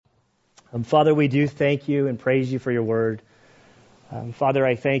Father, we do thank you and praise you for your word. Father,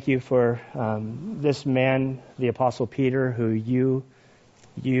 I thank you for this man, the Apostle Peter, who you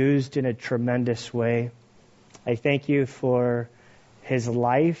used in a tremendous way. I thank you for his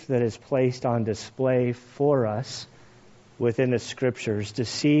life that is placed on display for us within the Scriptures, to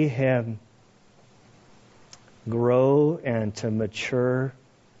see him grow and to mature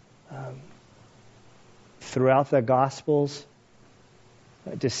throughout the Gospels,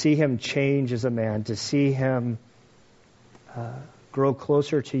 to see him change as a man, to see him grow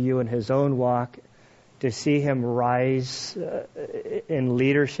closer to you in his own walk, to see him rise in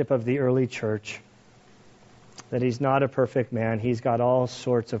leadership of the early church, that he's not a perfect man. He's got all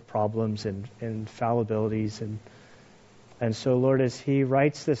sorts of problems and fallibilities. And so, Lord, as he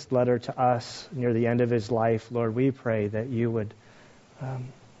writes this letter to us near the end of his life, Lord, we pray that you would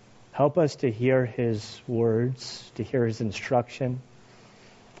help us to hear his words, to hear his instruction.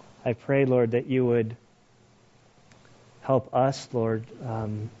 I pray, Lord, that you would help us, Lord,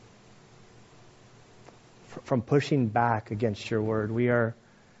 from pushing back against your word. We are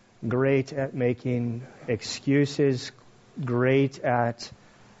great at making excuses, great at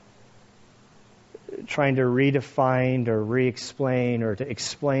trying to redefine or re-explain or to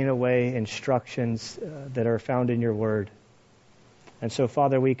explain away instructions that are found in your word. And so,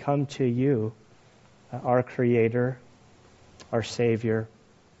 Father, we come to you, our Creator, our Savior,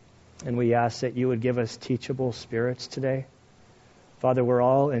 and we ask that you would give us teachable spirits today. Father, we're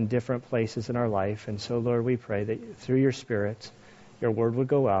all in different places in our life, and so, Lord, we pray that through your Spirit, your word would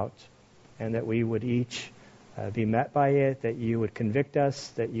go out, and that we would each be met by it, that you would convict us,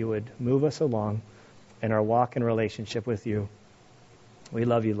 that you would move us along in our walk and relationship with you. We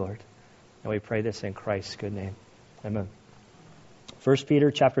love you, Lord, and we pray this in Christ's good name. Amen. 1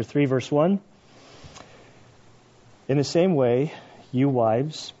 Peter chapter 3, verse 1. In the same way, you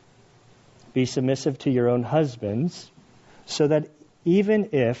wives, be submissive to your own husbands, so that even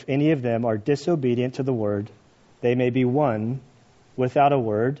if any of them are disobedient to the word, they may be won without a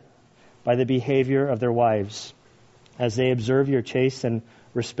word by the behavior of their wives, as they observe your chaste and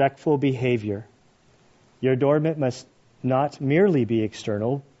respectful behavior. Your adornment must not merely be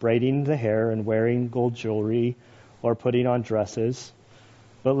external, braiding the hair and wearing gold jewelry or putting on dresses,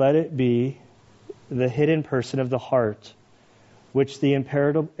 but let it be the hidden person of the heart, which the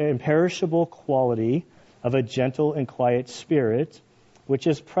imperishable quality of a gentle and quiet spirit, which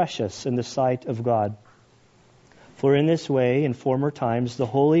is precious in the sight of God. For in this way, in former times, the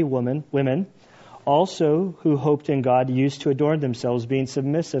holy women also who hoped in God used to adorn themselves, being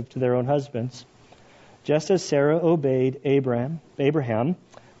submissive to their own husbands, just as Sarah obeyed Abraham,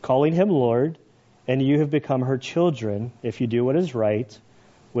 calling him Lord, and you have become her children if you do what is right,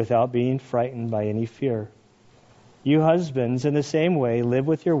 without being frightened by any fear. You husbands, in the same way, live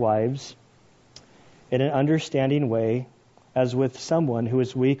with your wives in an understanding way, as with someone who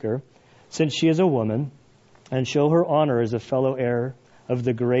is weaker, since she is a woman, and show her honor as a fellow heir of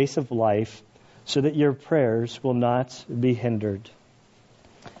the grace of life, so that your prayers will not be hindered.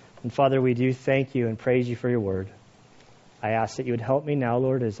 And Father, we do thank you and praise you for your word. I ask that you would help me now,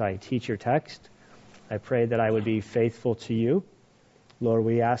 Lord, as I teach your text. I pray that I would be faithful to you. Lord,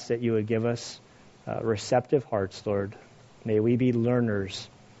 we ask that you would give us receptive hearts, Lord. May we be learners.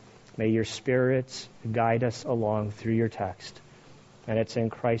 May your Spirit guide us along through your text. And it's in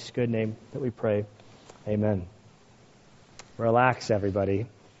Christ's good name that we pray. Amen. Relax, everybody.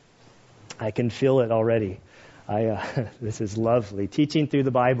 I can feel it already. This is lovely. Teaching through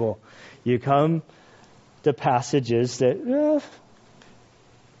the Bible. You come to passages that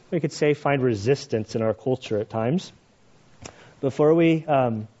we could say find resistance in our culture at times. Before we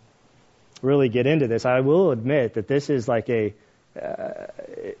really get into this, I will admit that this is like any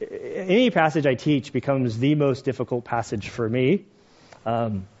passage I teach becomes the most difficult passage for me.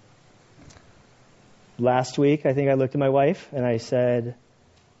 Last week, I think I looked at my wife and I said,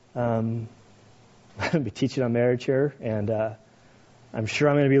 I'm going to be teaching on marriage here, and I'm sure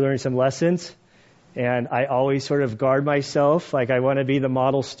I'm going to be learning some lessons. And I always sort of guard myself, like I want to be the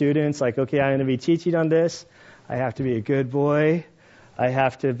model students, like, okay, I'm going to be teaching on this. I have to be a good boy. I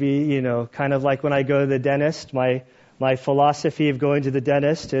have to be, kind of like when I go to the dentist. My philosophy of going to the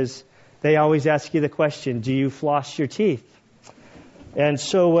dentist is they always ask you the question, do you floss your teeth? And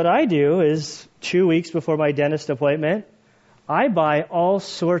so what I do is 2 weeks before my dentist appointment, I buy all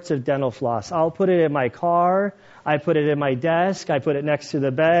sorts of dental floss. I'll put it in my car. I put it in my desk. I put it next to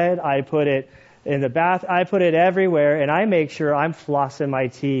the bed. I put it in the bath. I put it everywhere, and I make sure I'm flossing my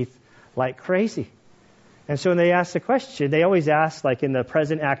teeth like crazy. And so when they ask the question, they always ask like in the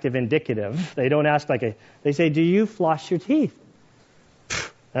present active indicative. They don't ask they say, do you floss your teeth?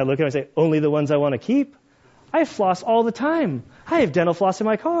 And I look at him and say, only the ones I want to keep? I floss all the time. I have dental floss in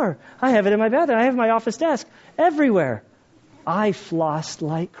my car. I have it in my bathroom. I have it in my office desk. Everywhere. I floss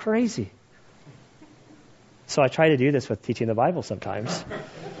like crazy. So I try to do this with teaching the Bible sometimes.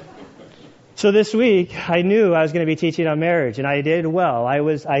 So this week, I knew I was going to be teaching on marriage, and I did well. I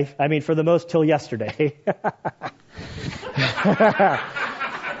mean, for the most till yesterday.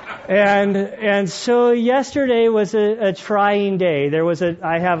 And so yesterday was a trying day.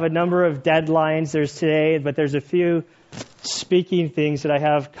 I have a number of deadlines. There's today, but there's a few speaking things that I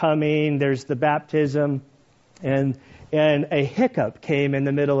have coming. There's the baptism, and a hiccup came in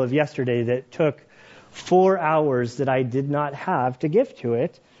the middle of yesterday that took 4 hours that I did not have to give to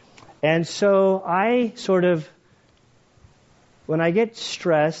it. And so I sort of, when I get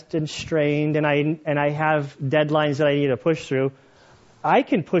stressed and strained and I have deadlines that I need to push through, I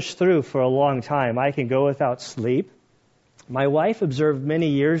can push through for a long time. I can go without sleep. My wife observed many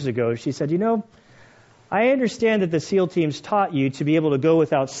years ago, she said, I understand that the SEAL teams taught you to be able to go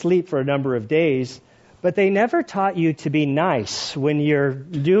without sleep for a number of days, but they never taught you to be nice when you're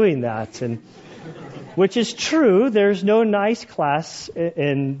doing that. And which is true. There's no nice class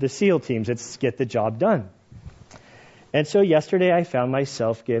in the SEAL teams. It's get the job done. And so yesterday I found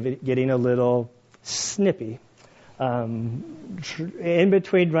myself getting a little snippy. In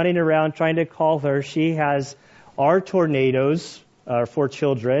between running around trying to call her, she has our tornadoes for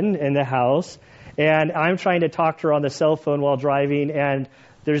children in the house, and I'm trying to talk to her on the cell phone while driving, and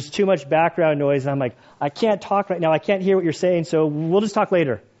there's too much background noise, and I'm like, I can't talk right now, I can't hear what you're saying, so we'll just talk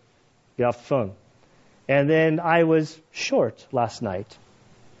later. Get off the phone. And then I was short last night,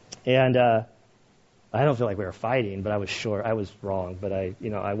 and I don't feel like we were fighting, but I was short. I was wrong, but I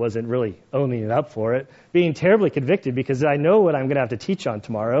wasn't really owning it up for it. Being terribly convicted because I know what I'm going to have to teach on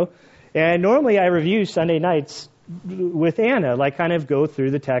tomorrow. And normally I review Sunday nights with Anna, like kind of go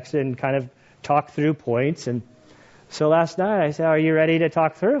through the text and kind of talk through points. And so last night I said, are you ready to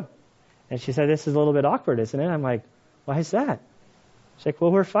talk through? And she said, this is a little bit awkward, isn't it? I'm like, why is that? She's like,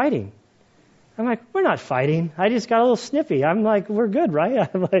 well, we're fighting. I'm like, we're not fighting. I just got a little snippy. I'm like, we're good, right?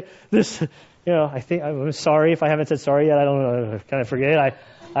 I'm like, this... I think I'm sorry if I haven't said sorry yet. I don't know. I kind of forget.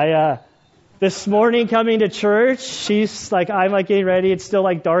 I this morning coming to church, she's like, I'm like getting ready. It's still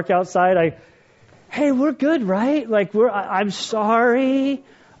like dark outside. Hey, we're good, right? Like I'm sorry.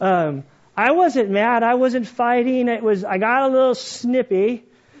 I wasn't mad. I wasn't fighting. I got a little snippy,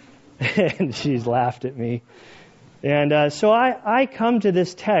 and she's laughed at me. And so I come to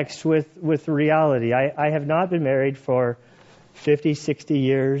this text with reality. I have not been married for 50, 60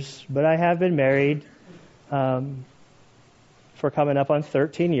 years, but I have been married for coming up on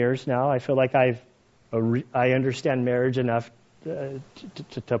 13 years now. I feel like I understand marriage enough to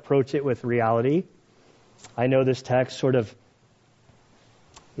approach it with reality. I know this text sort of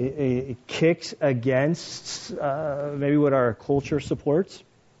it kicks against maybe what our culture supports.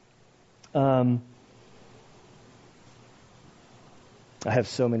 I have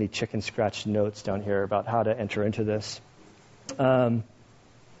so many chicken scratch notes down here about how to enter into this.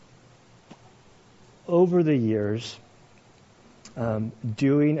 Over the years,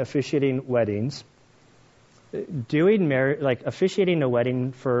 officiating weddings, officiating a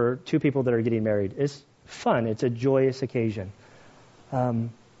wedding for two people that are getting married is fun. It's a joyous occasion.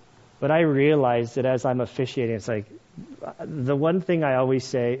 But I realized that as I'm officiating, it's like the one thing I always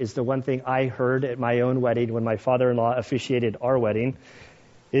say is the one thing I heard at my own wedding when my father-in-law officiated our wedding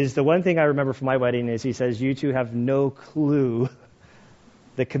is the one thing I remember from my wedding is he says, you two have no clue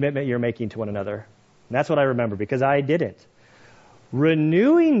the commitment you're making to one another. And that's what I remember because I didn't.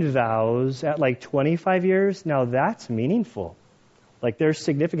 Renewing vows at like 25 years, now that's meaningful. Like there's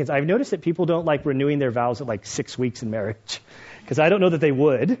significance. I've noticed that people don't like renewing their vows at like 6 weeks in marriage because I don't know that they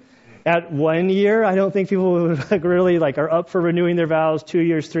would. At 1 year, I don't think people really are up for renewing their vows. 2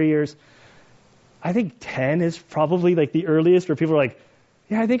 years, 3 years. I think 10 is probably like the earliest where people are like,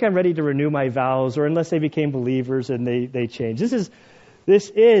 yeah, I think I'm ready to renew my vows, or unless they became believers and they changed. This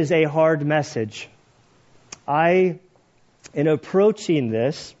is a hard message. In approaching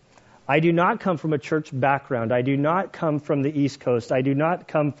this, I do not come from a church background. I do not come from the East Coast. I do not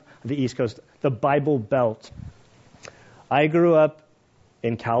come from the East Coast, the Bible Belt. I grew up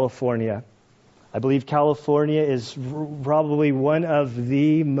in California. I believe California is probably one of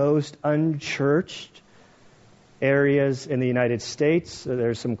the most unchurched areas in the United States.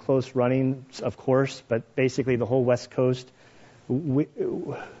 There's some close runnings, of course, but basically the whole West Coast. We're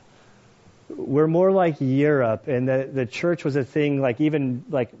more like Europe, and the church was a thing even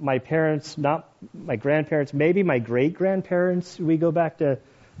my parents, not my grandparents, maybe my great-grandparents. We go back to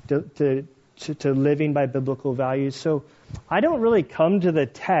to living by biblical values. So I don't really come to the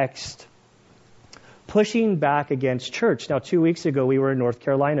text pushing back against church. Now, 2 weeks ago, we were in North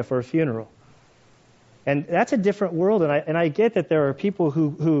Carolina for a funeral. And that's a different world. And I get that there are people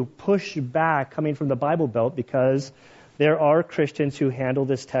who push back coming from the Bible Belt because there are Christians who handle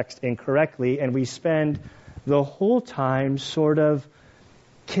this text incorrectly. And we spend the whole time sort of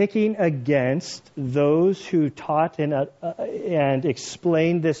kicking against those who taught and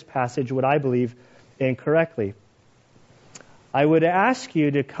explained this passage, what I believe, incorrectly. I would ask you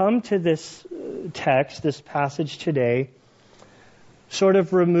to come to this text, this passage today, sort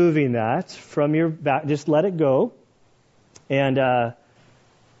of removing that from your back. Just let it go. And I'd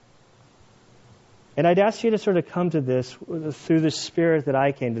ask you to sort of come to this through the Spirit that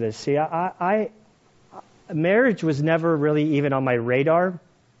I came to this. See, marriage was never really even on my radar.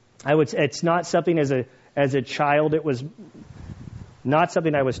 It's not something as a child. It was not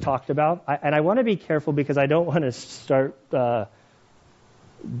something I was talked about. And I want to be careful because I don't want to start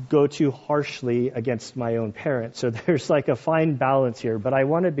go too harshly against my own parents. So there's like a fine balance here, but I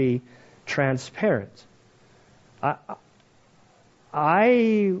want to be transparent.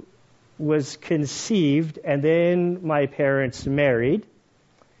 I was conceived, and then my parents married.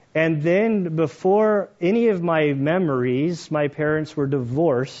 And then before any of my memories, my parents were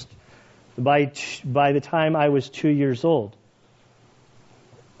divorced by the time I was 2 years old.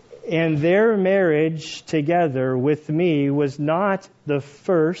 And their marriage together with me was not the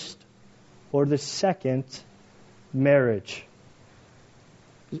first or the second marriage.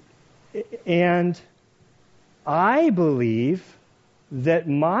 And I believe that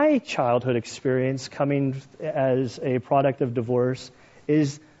my childhood experience coming as a product of divorce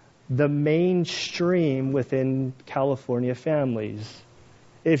is the mainstream within California families.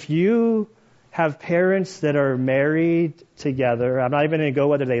 If you have parents that are married together, I'm not even going to go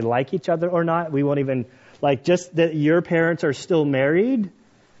whether they like each other or not. We won't even, just that your parents are still married,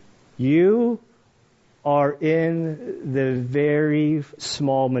 you are in the very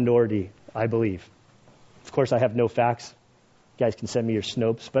small minority, I believe. Of course, I have no facts. You guys can send me your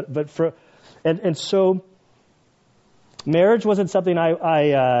Snopes. And so marriage wasn't something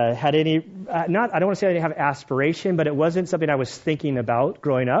I had any, I don't want to say I didn't have aspiration, but it wasn't something I was thinking about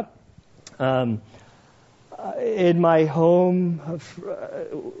growing up. In my home,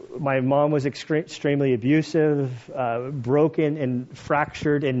 my mom was extremely abusive, broken and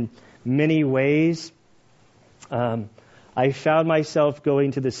fractured in many ways. I found myself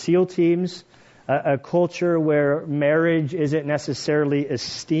going to the SEAL teams, a culture where marriage isn't necessarily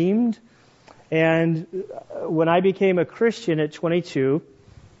esteemed. And when I became a Christian at 22,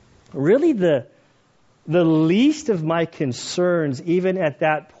 really the least of my concerns, even at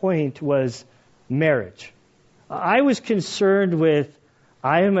that point, was marriage. I was concerned with,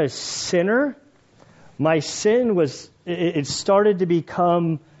 I am a sinner. My sin it started to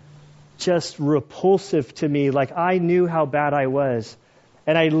become just repulsive to me. Like I knew how bad I was.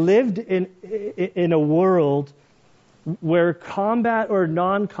 And I lived in a world where combat or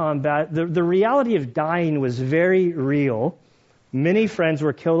non-combat, the reality of dying was very real. Many friends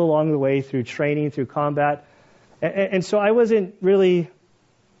were killed along the way through training, through combat. And so I wasn't really,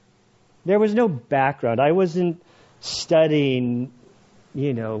 there was no background. I wasn't studying,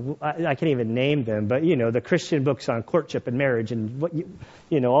 I can't even name them, but, the Christian books on courtship and marriage and,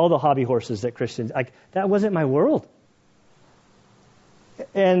 all the hobby horses that Christians, that wasn't my world.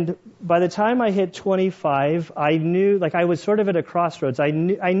 And by the time I hit 25, I knew, I was sort of at a crossroads. I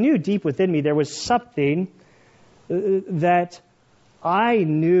knew deep within me there was something that I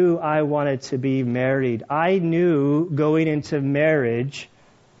knew I wanted to be married. I knew going into marriage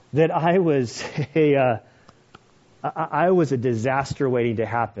that I was a disaster waiting to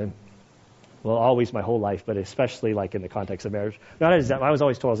happen. Well, always my whole life, but especially in the context of marriage. I was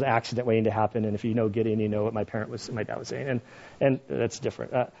always told it was an accident waiting to happen, and if you know Gideon, you know what my dad was saying, and that's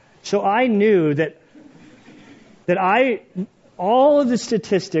different. So I knew that all of the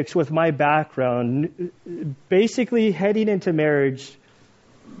statistics with my background, basically heading into marriage,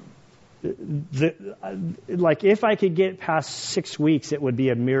 if I could get past 6 weeks, it would be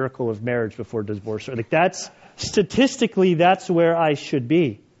a miracle of marriage before divorce. Statistically, that's where I should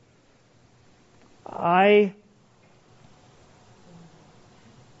be. I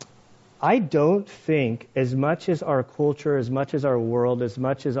don't think, as much as our culture, as much as our world, as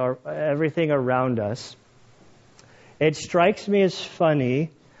much as everything around us, it strikes me as funny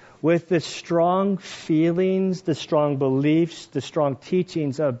with the strong feelings, the strong beliefs, the strong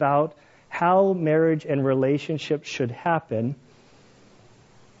teachings about how marriage and relationships should happen.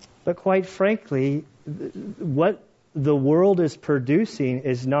 But quite frankly, what the world is producing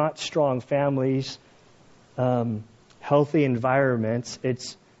is not strong families, healthy environments.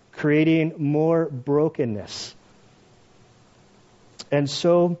 It's creating more brokenness. And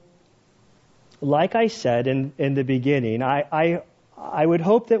so, like I said in the beginning, I would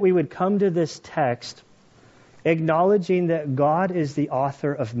hope that we would come to this text acknowledging that God is the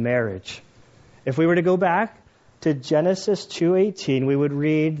author of marriage. If we were to go back to Genesis 2:18, we would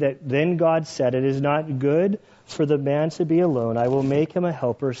read that then God said, "It is not good for the man to be alone. I will make him a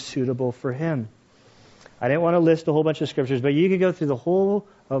helper suitable for him." I didn't want to list a whole bunch of scriptures, but you could go through the whole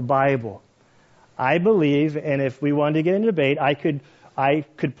Bible. I believe, and if we wanted to get into debate, I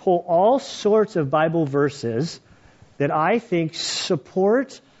could pull all sorts of Bible verses that I think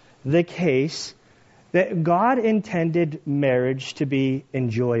support the case that God intended marriage to be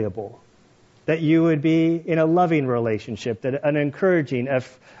enjoyable, that you would be in a loving relationship, that an encouraging,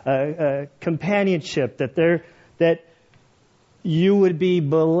 a companionship, that you would be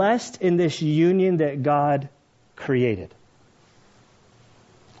blessed in this union that God created.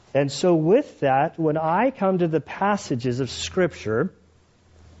 And so with that, when I come to the passages of Scripture,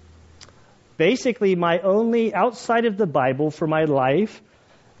 basically my only outside of the Bible for my life,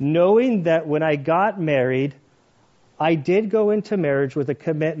 knowing that when I got married, I did go into marriage with a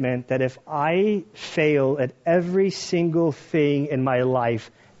commitment that if I fail at every single thing in my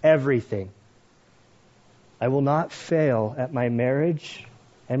life, everything, I will not fail at my marriage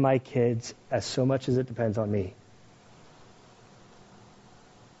and my kids as so much as it depends on me.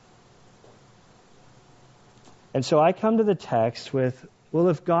 And so I come to the text with, well,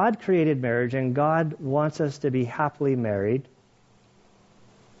 if God created marriage and God wants us to be happily married,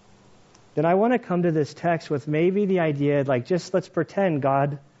 then I want to come to this text with maybe the idea, like, just let's pretend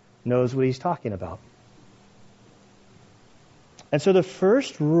God knows what he's talking about. And so the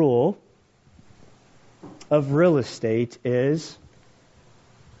first rule of real estate is,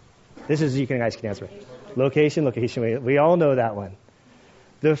 you guys can answer it. Location. We all know that one.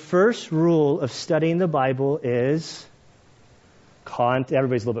 The first rule of studying the Bible is,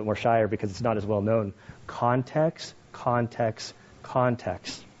 everybody's a little bit more shyer because it's not as well known. Context.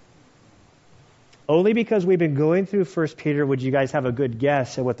 Only because we've been going through 1 Peter would you guys have a good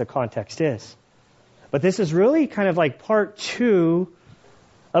guess at what the context is. But this is really kind of like part 2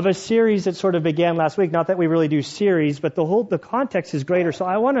 of a series that sort of began last week. Not that we really do series, but the context is greater. So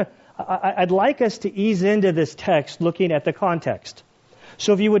I'd like us to ease into this text looking at the context.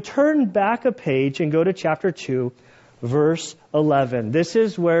 So if you would turn back a page and go to chapter 2, verse 11. This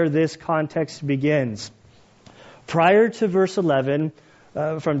is where this context begins. Prior to verse 11,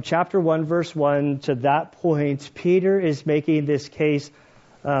 from chapter 1, verse 1 to that point, Peter is making this case.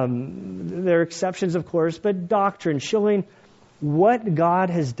 There are exceptions, of course, but doctrine, showing what God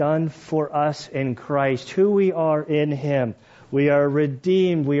has done for us in Christ, who we are in Him. We are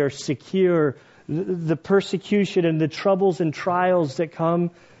redeemed, we are secure. The persecution and the troubles and trials that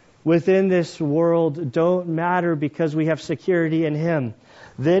come within this world don't matter because we have security in Him.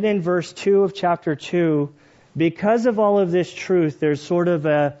 Then in verse 2 of chapter 2, because of all of this truth, there's sort of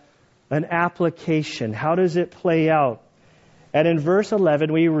an application. How does it play out? And in verse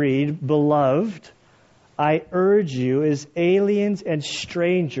 11 we read, "Beloved, I urge you as aliens and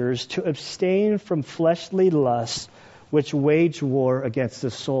strangers to abstain from fleshly lusts which wage war against the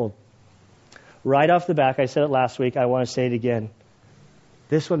soul." Right off the back, I said it last week, I want to say it again.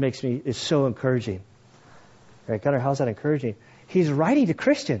 This one is so encouraging. Right, Gunnar, how's that encouraging? He's writing to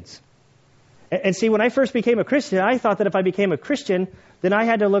Christians. And see, when I first became a Christian, I thought that if I became a Christian, then I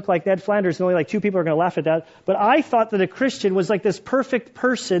had to look like Ned Flanders, and only like 2 people are going to laugh at that. But I thought that a Christian was like this perfect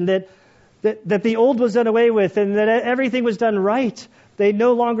person that the old was done away with and that everything was done right. They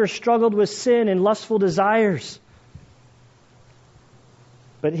no longer struggled with sin and lustful desires.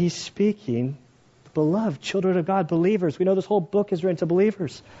 But he's speaking, beloved children of God, believers. We know this whole book is written to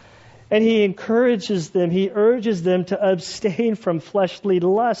believers. And he encourages them, he urges them to abstain from fleshly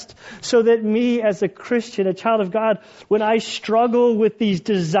lust, so that me as a Christian, a child of God, when I struggle with these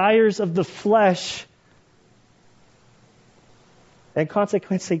desires of the flesh, and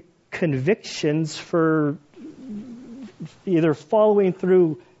consequently convictions for either following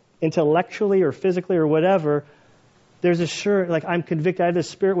through intellectually or physically or whatever, there's a sure, like, I'm convicted, I have the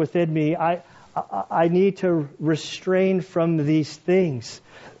Spirit within me, I need to restrain from these things.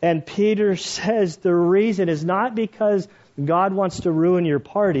 And Peter says the reason is not because God wants to ruin your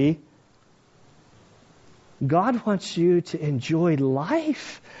party. God wants you to enjoy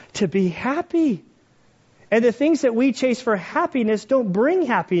life, to be happy. And the things that we chase for happiness don't bring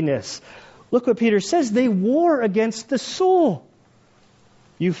happiness. Look what Peter says, they war against the soul.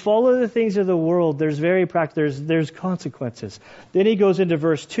 You follow the things of the world, there's very practical, there's consequences. Then he goes into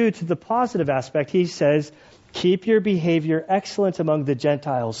verse 2 to the positive aspect. He says, keep your behavior excellent among the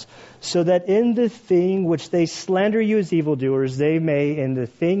Gentiles, so that in the thing which they slander you as evildoers, they may, in the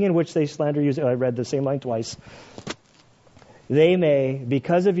thing in which they slander you, I read the same line twice, they may,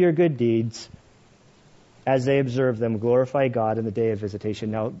 because of your good deeds, as they observe them, glorify God in the day of visitation.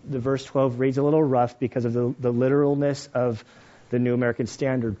 Now, the verse 12 reads a little rough because of the literalness of the New American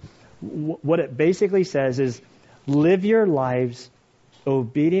Standard. What it basically says is, live your lives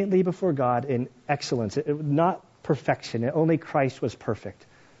obediently before God in excellence, not perfection. Only Christ was perfect.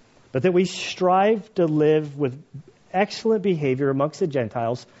 But that we strive to live with excellent behavior amongst the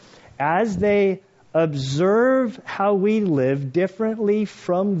Gentiles as they observe how we live differently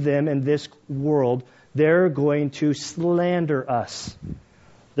from them in this world. They're going to slander us.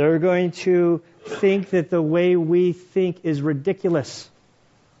 They're going to think that the way we think is ridiculous.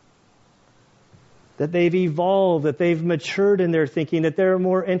 That they've evolved, that they've matured in their thinking, that they're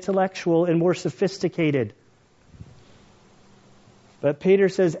more intellectual and more sophisticated. But Peter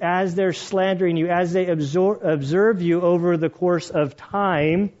says, as they're slandering you, as they observe you over the course of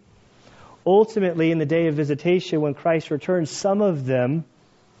time, ultimately in the day of visitation, when Christ returns, some of them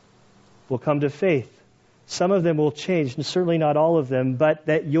will come to faith. Some of them will change, and certainly not all of them, but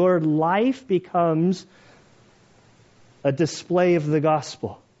that your life becomes a display of the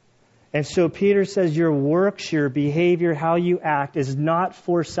gospel. And so Peter says your works, your behavior, how you act is not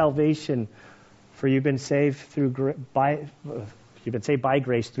for salvation, for you've been saved by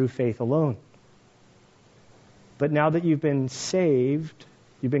grace through faith alone. But now that you've been saved,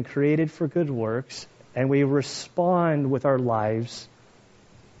 you've been created for good works, and we respond with our lives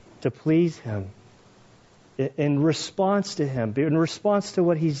to please Him, in response to Him, in response to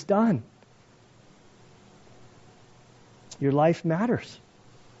what He's done. Your life matters.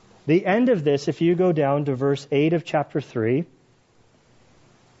 The end of this, if you go down to verse 8 of chapter 3,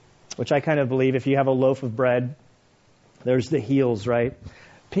 which I kind of believe if you have a loaf of bread, there's the heels, right?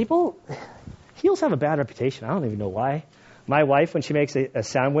 Heels have a bad reputation. I don't even know why. My wife, when she makes a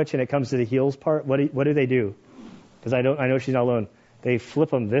sandwich and it comes to the heels part, what do they do? Because I know she's not alone. They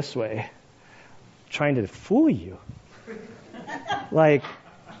flip them this way, trying to fool you. Like,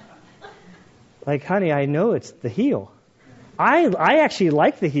 honey, I know it's the heel. I actually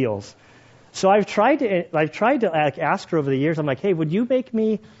like the heels. So I've tried to ask her over the years. I'm like, hey, would you make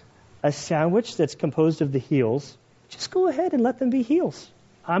me a sandwich that's composed of the heels? Just go ahead and let them be heels.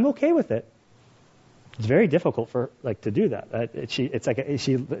 I'm okay with it. It's very difficult for to do that.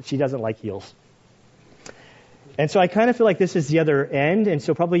 She doesn't like heels. And so I kind of feel like this is the other end. And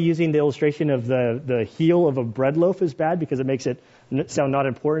so probably using the illustration of the heel of a bread loaf is bad because it makes it sound not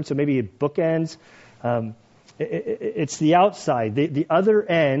important. So maybe it bookends. It's the outside, the other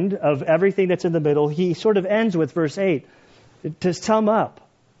end of everything that's in the middle. He sort of ends with verse 8 to sum up.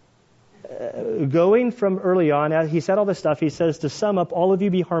 Going from early on, he said all this stuff. He says, to sum up, all of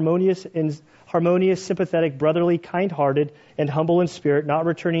you be harmonious, sympathetic, brotherly, kind-hearted, and humble in spirit, not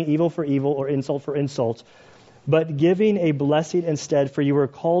returning evil for evil or insult for insult, but giving a blessing instead, for you were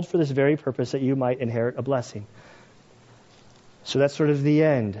called for this very purpose, that you might inherit a blessing. So that's sort of the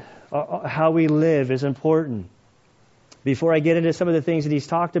end. How we live is important. Before I get into some of the things that he's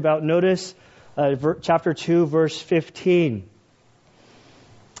talked about, notice chapter 2, verse 15.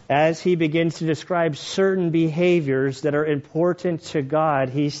 As he begins to describe certain behaviors that are important to God,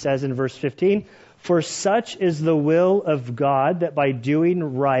 he says in verse 15, for such is the will of God, that by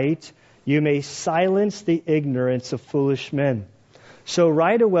doing right you may silence the ignorance of foolish men. So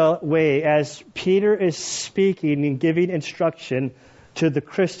right away, as Peter is speaking and giving instruction to the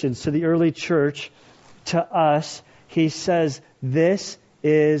Christians, to the early church, to us, he says, this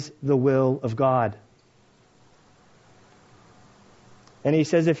is the will of God. And he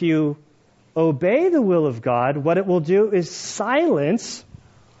says if you obey the will of God, what it will do is silence,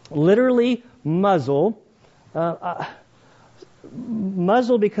 literally muzzle.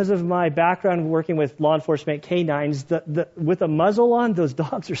 Muzzle, because of my background working with law enforcement canines, with a muzzle on, those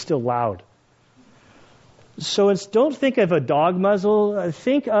dogs are still loud. So don't think of a dog muzzle.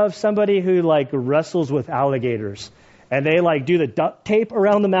 Think of somebody who wrestles with alligators. And they do the duct tape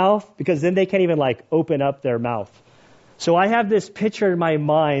around the mouth, because then they can't even open up their mouth. So I have this picture in my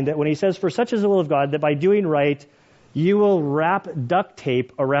mind that when he says, for such is the will of God, that by doing right, you will wrap duct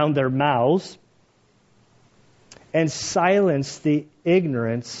tape around their mouths and silence the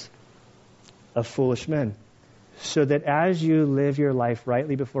ignorance of foolish men. So that as you live your life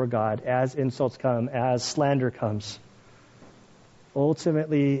rightly before God, as insults come, as slander comes,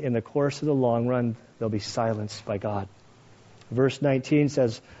 ultimately, in the course of the long run, they'll be silenced by God. Verse 19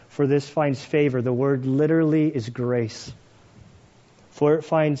 says, for this finds favor. The word literally is grace. For it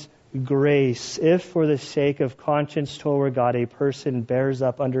finds grace if for the sake of conscience toward God a person bears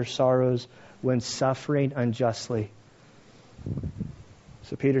up under sorrows when suffering unjustly.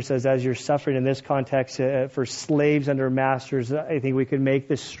 So Peter says, as you're suffering in this context for slaves under masters, I think we could make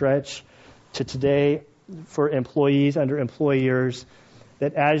this stretch to today for employees under employers,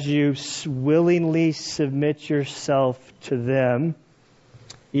 that as you willingly submit yourself to them,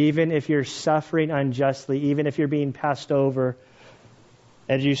 even if you're suffering unjustly, even if you're being passed over,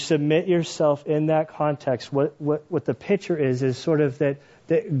 as you submit yourself in that context, what the picture is sort of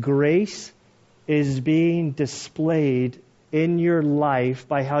that grace is being displayed in your life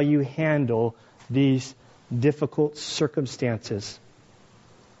by how you handle these difficult circumstances.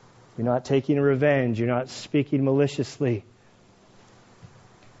 You're not taking revenge. You're not speaking maliciously.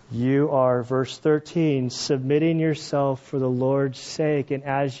 You are, verse 13, submitting yourself for the Lord's sake. And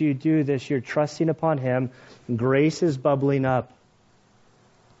as you do this, you're trusting upon Him. Grace is bubbling up.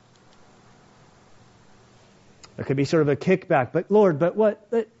 There could be sort of a kickback. But Lord, but what?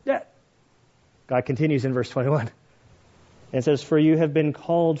 God continues in verse 21. And says, for you have been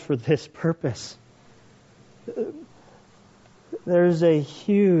called for this purpose. There's a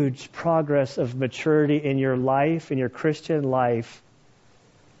huge progress of maturity in your life, in your Christian life,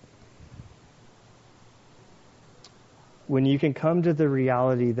 when you can come to the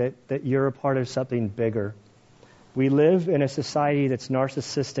reality that you're a part of something bigger. We live in a society that's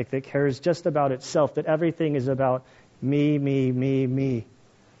narcissistic, that cares just about itself, that everything is about me, me, me, me.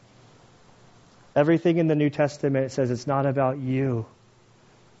 Everything in the New Testament says it's not about you.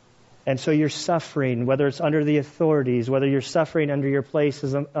 And so you're suffering, whether it's under the authorities, whether you're suffering under your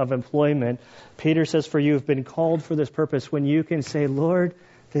places of employment. Peter says, for you have been called for this purpose. When you can say, Lord,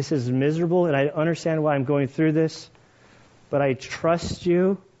 this is miserable and I understand why I'm going through this, but I trust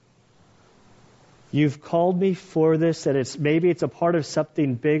you. You've called me for this, that maybe it's a part of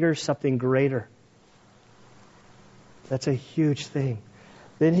something bigger, something greater. That's a huge thing.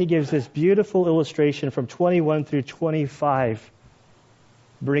 Then he gives this beautiful illustration from 21 through 25,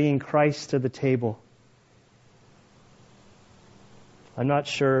 bringing Christ to the table. I'm not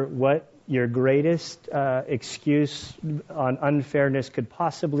sure what your greatest excuse on unfairness could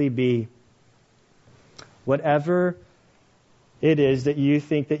possibly be. Whatever it is that you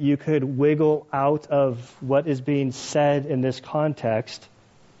think that you could wiggle out of what is being said in this context,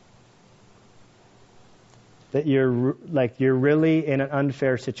 that you're really in an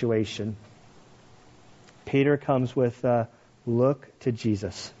unfair situation. Peter comes with look to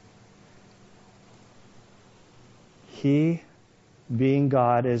Jesus. He, being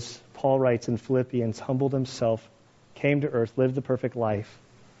God, as Paul writes in Philippians, humbled himself, came to earth, lived the perfect life.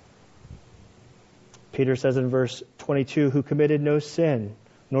 Peter says in verse 22, who committed no sin,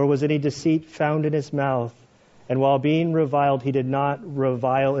 nor was any deceit found in his mouth. And while being reviled, he did not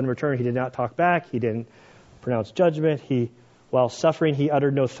revile in return. He did not talk back. He didn't pronounce judgment. While suffering, he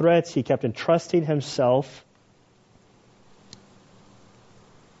uttered no threats. He kept entrusting himself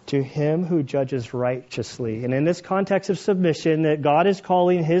to Him who judges righteously. And in this context of submission, that God is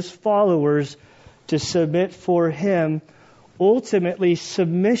calling His followers to submit for Him, ultimately,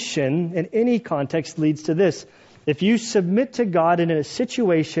 submission in any context leads to this. If you submit to God in a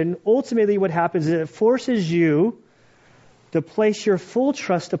situation, ultimately what happens is it forces you to place your full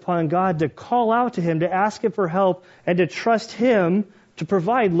trust upon God, to call out to Him, to ask Him for help, and to trust Him to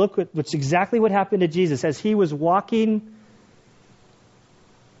provide. Look, what's exactly what happened to Jesus. As He was walking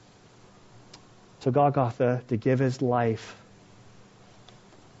to Golgotha to give His life,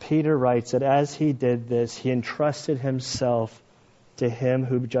 Peter writes that as He did this, He entrusted Himself to Him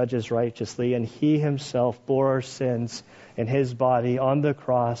who judges righteously, and He Himself bore our sins in His body on the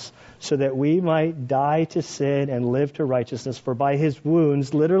cross so that we might die to sin and live to righteousness. For by His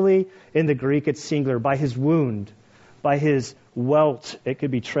wounds, literally in the Greek it's singular, by His wound, by His welt, it could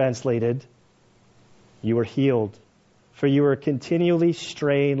be translated, you were healed. For you were continually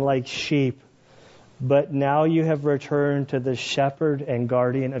straying like sheep, but now you have returned to the shepherd and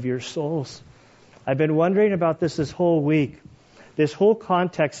guardian of your souls. I've been wondering about this whole week. This whole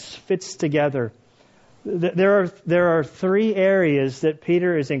context fits together. There are three areas that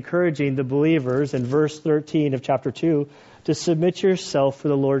Peter is encouraging the believers in verse 13 of chapter 2 to submit yourself for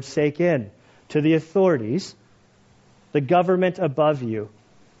the Lord's sake in. To the authorities, the government above you.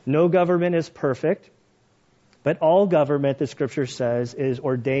 No government is perfect, but all government, the Scripture says, is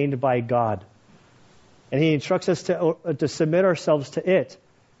ordained by God. And He instructs us to submit ourselves to it.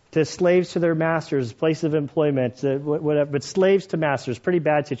 to slaves to their masters, place of employment, whatever, but slaves to masters, pretty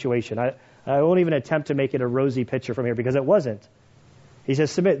bad situation. I won't even attempt to make it a rosy picture from here because it wasn't. He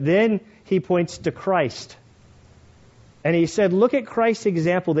says, submit. Then he points to Christ. And he said, look at Christ's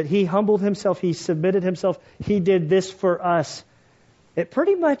example, that he humbled himself, he submitted himself, he did this for us. It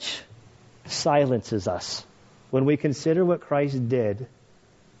pretty much silences us when we consider what Christ did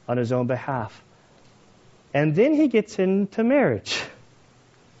on his own behalf. And then he gets into marriage.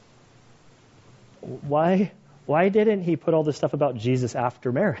 Why didn't he put all this stuff about Jesus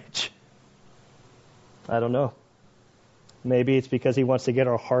after marriage? I don't know. Maybe it's because he wants to get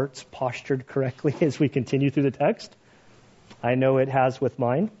our hearts postured correctly as we continue through the text. I know it has with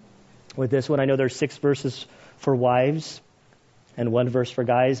mine. With this one, I know there's 6 verses for wives and 1 verse for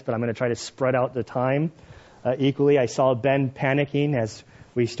guys, but I'm going to try to spread out the time equally. I saw Ben panicking as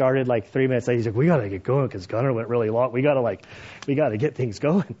we started like 3 minutes later. He's like, we got to get going because Gunnar went really long. We got to get things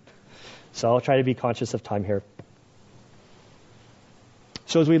going. So I'll try to be conscious of time here.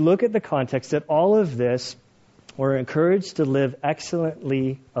 So as we look at the context that all of this, we're encouraged to live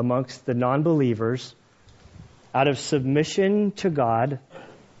excellently amongst the non-believers out of submission to God,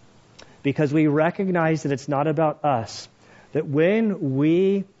 because we recognize that it's not about us. That when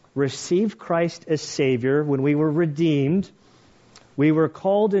we received Christ as Savior, when we were redeemed, we were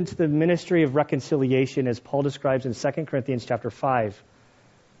called into the ministry of reconciliation, as Paul describes in 2 Corinthians chapter 5.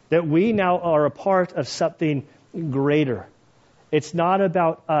 That we now are a part of something greater. It's not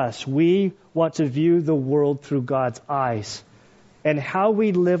about us. We want to view the world through God's eyes. And how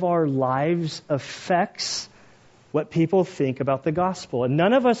we live our lives affects what people think about the gospel. And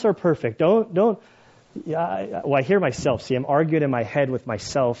none of us are perfect. I hear myself. See, I'm arguing in my head with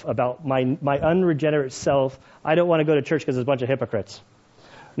myself about my unregenerate self. I don't want to go to church because there's a bunch of hypocrites.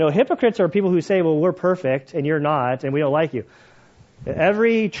 No, hypocrites are people who say, well, we're perfect and you're not, and we don't like you.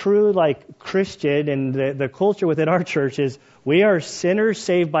 Every true Christian and the culture within our church is we are sinners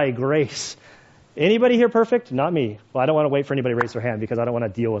saved by grace. Anybody here perfect? Not me. Well, I don't want to wait for anybody to raise their hand because I don't want to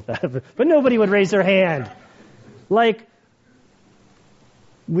deal with that. But nobody would raise their hand.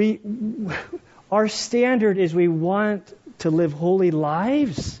 Our standard is we want to live holy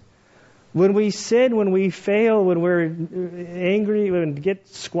lives. When we sin, when we fail, when we're angry, when we get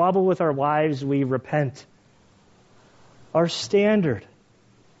squabble with our wives, we repent. Our standard.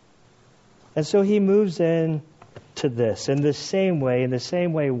 And so he moves in to this. In the same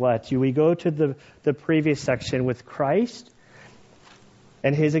way what? We go to the previous section with Christ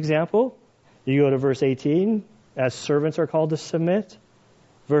and his example. You go to verse 18, as servants are called to submit.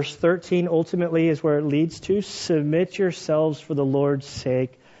 Verse 13 ultimately is where it leads to. Submit yourselves for the Lord's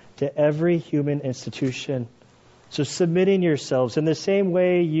sake to every human institution. So submitting yourselves. In the same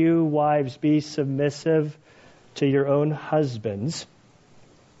way, you wives, be submissive to your own husbands.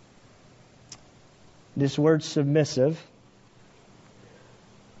 This word submissive,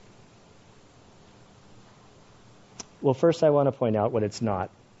 well, first I want to point out what it's not.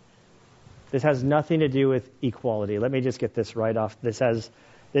 This has nothing to do with equality. Let me just get this right off. This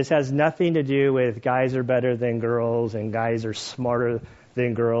has nothing to do with guys are better than girls and guys are smarter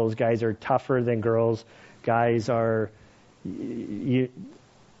than girls, guys are tougher than girls, guys are...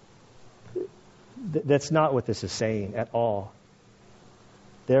 That's not what this is saying at all.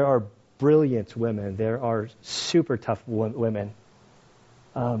 There are brilliant women. There are super tough women.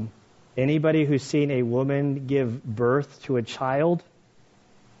 Anybody who's seen a woman give birth to a child?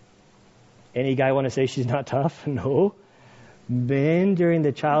 Any guy want to say she's not tough? No. Men, during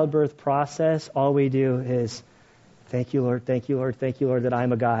the childbirth process, all we do is, thank you, Lord, thank you, Lord, thank you, Lord, that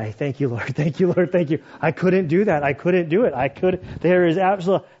I'm a guy. Thank you, Lord, thank you, Lord, thank you. I couldn't do that. I couldn't do it. There is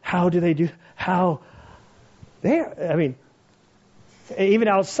absolute, how do they do, how? Even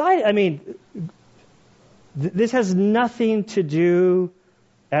outside, this has nothing to do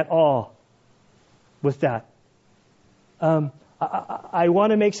at all with that. I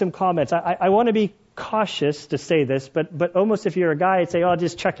want to make some comments. I want to be cautious to say this, but almost if you're a guy, I'd say, oh,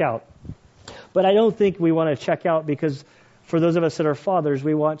 just check out. But I don't think we want to check out because for those of us that are fathers,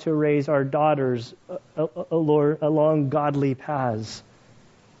 we want to raise our daughters along godly paths.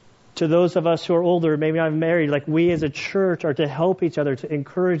 To those of us who are older, maybe not married, we as a church are to help each other, to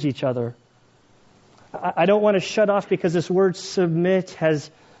encourage each other. I don't want to shut off because this word submit has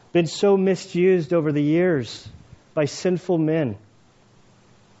been so misused over the years by sinful men.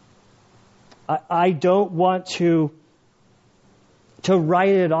 I don't want to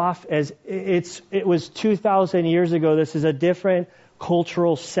write it off as it was 2,000 years ago. This is a different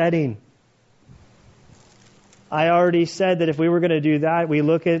cultural setting. I already said that if we were going to do that, we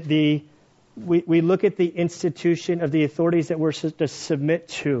look at the we look at the institution of the authorities that we're to submit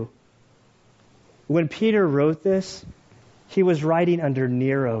to. When Peter wrote this, he was writing under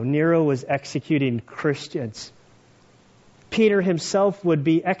Nero. Nero was executing Christians. Peter himself would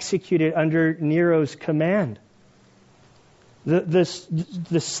be executed under Nero's command. The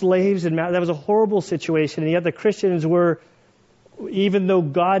slaves, and that was a horrible situation, and yet the Christians were, even though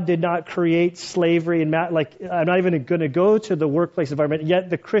God did not create slavery, and I'm not even going to go to the workplace environment, yet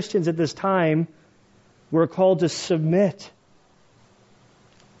the Christians at this time were called to submit.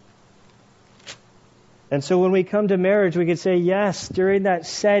 And so when we come to marriage, we can say, yes, during that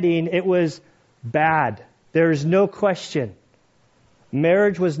setting, it was bad. There is no question.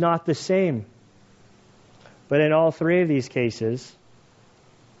 Marriage was not the same. But in all three of these cases,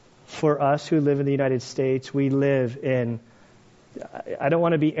 for us who live in the United States, we live in, I don't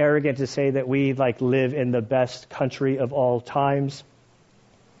want to be arrogant to say that we live in the best country of all times,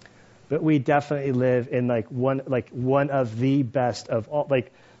 but we definitely live in one of the best of all,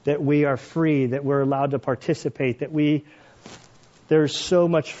 that we are free, that we're allowed to participate, that there's so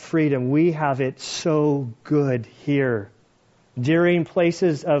much freedom. We have it so good here. During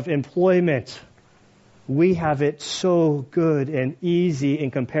places of employment, we have it so good and easy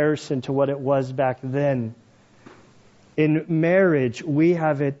in comparison to what it was back then. In marriage, we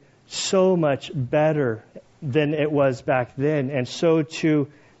have it so much better than it was back then. And so to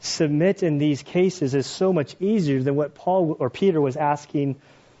submit in these cases is so much easier than what Paul or Peter was asking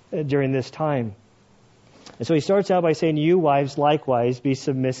during this time. And so he starts out by saying, you wives likewise be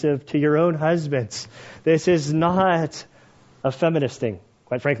submissive to your own husbands. This is not a feminist thing,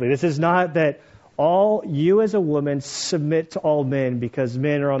 quite frankly. This is not that all you as a woman submit to all men because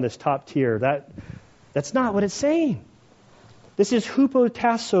men are on this top tier. That's not what it's saying. This is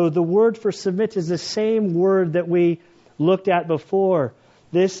hupotasso. The word for submit is the same word that we looked at before.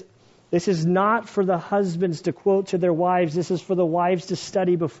 This is not for the husbands to quote to their wives. This is for the wives to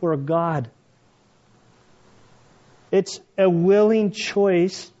study before God. It's a willing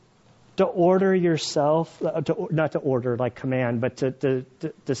choice to order yourself, not to order like command, but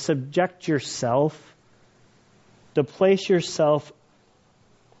to subject yourself, to place yourself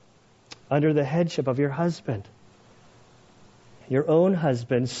under the headship of your husband, your own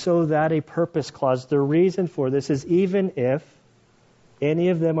husband, so that a purpose clause, the reason for this is even if any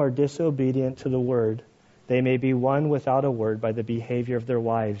of them are disobedient to the word, they may be won without a word by the behavior of their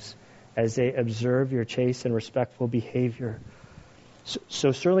wives, as they observe your chaste and respectful behavior.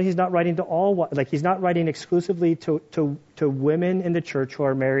 So certainly he's not writing to all, he's not writing exclusively to women in the church who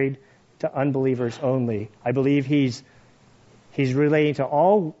are married to unbelievers only. I believe he's relating to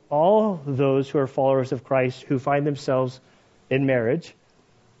all those who are followers of Christ who find themselves in marriage.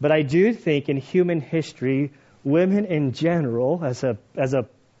 But I do think in human history, women in general, as a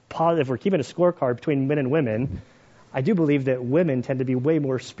positive, if we're keeping a scorecard between men and women, I do believe that women tend to be way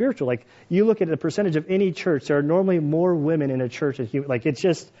more spiritual. Like, you look at the percentage of any church, there are normally more women in a church. It's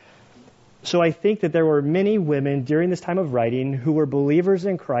just, so I think that there were many women during this time of writing who were believers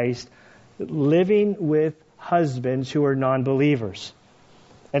in Christ living with husbands who are non-believers.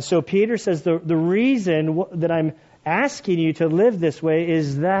 And so Peter says the reason that I'm asking you to live this way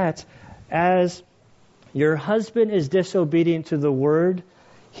is that as your husband is disobedient to the word,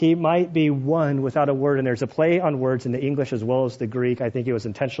 he might be won without a word. And there's a play on words in the English as well as the Greek. I think it was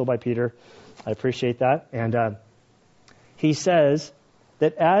intentional by Peter. I appreciate that. And he says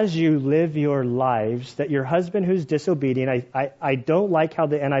that as you live your lives, that your husband who's disobedient, I don't like how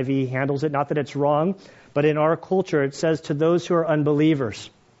the NIV handles it. Not that it's wrong, but in our culture it says to those who are unbelievers.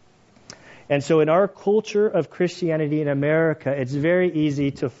 And so in our culture of Christianity in America, it's very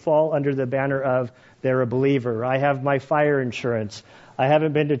easy to fall under the banner of they're a believer. I have my fire insurance. I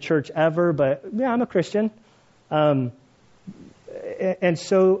haven't been to church ever, but yeah, I'm a Christian. And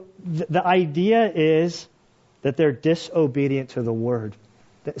so the idea is that they're disobedient to the word.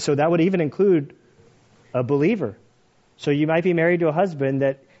 So that would even include a believer. So you might be married to a husband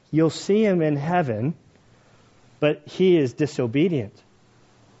that you'll see him in heaven, but he is disobedient.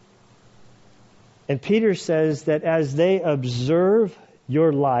 And Peter says that as they observe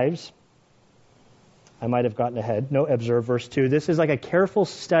your lives, I might have gotten ahead. No, observe verse 2. This is like a careful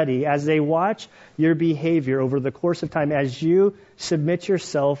study as they watch your behavior over the course of time, as you submit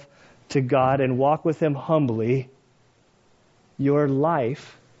yourself to God and walk with Him humbly, your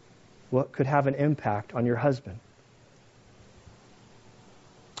life could have an impact on your husband.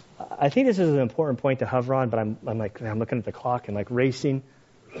 I think this is an important point to hover on, but I'm looking at the clock and racing.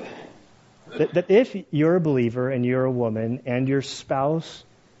 That if you're a believer and you're a woman and your spouse,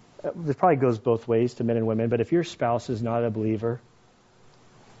 this probably goes both ways to men and women, but if your spouse is not a believer,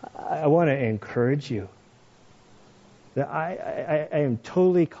 I want to encourage you that I am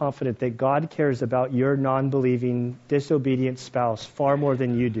totally confident that God cares about your non-believing, disobedient spouse far more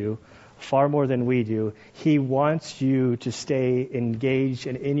than you do, far more than we do. He wants you to stay engaged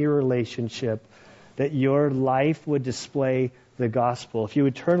and in your relationship, that your life would display the gospel. If you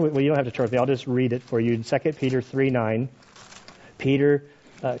would turn with me, you don't have to turn with me, I'll just read it for you. In 2 Peter 3:9, Peter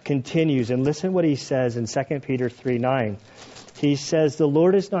continues, and listen what he says in 2 Peter 3:9. He says, "The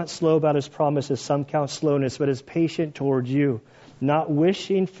Lord is not slow about his promises, some count slowness, but is patient toward you, not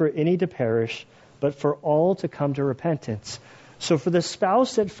wishing for any to perish, but for all to come to repentance." So for the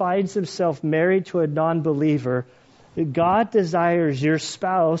spouse that finds himself married to a non-believer, God desires your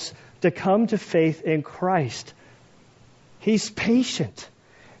spouse to come to faith in Christ. He's patient.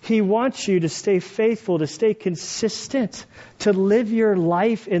 He wants you to stay faithful, to stay consistent, to live your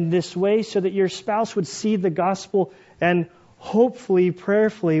life in this way so that your spouse would see the gospel and hopefully,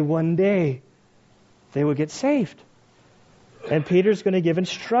 prayerfully, one day they will get saved. And Peter's going to give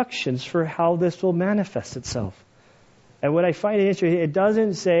instructions for how this will manifest itself. And what I find interesting, it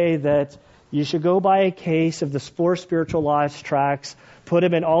doesn't say that you should go buy a case of the 4 spiritual lives tracts, put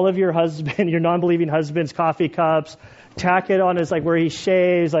them in all of your non-believing husband's coffee cups, tack it on as like where he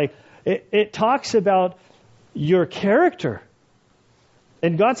shaves. Like it talks about your character.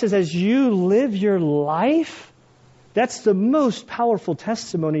 And God says, as you live your life, that's the most powerful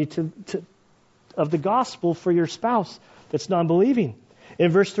testimony of the gospel for your spouse that's non-believing.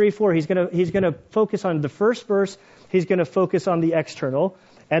 In verse 3-4, he's gonna focus on the first verse. He's going to focus on the external.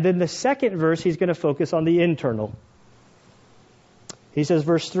 And then the second verse, he's going to focus on the internal. He says,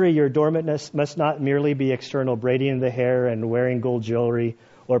 verse 3, your adornment must not merely be external, braiding the hair and wearing gold jewelry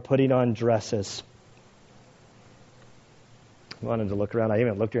or putting on dresses. I wanted to look around. I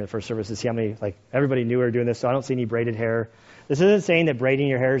even looked during the first service to see how many, everybody knew we were doing this, so I don't see any braided hair. This isn't saying that braiding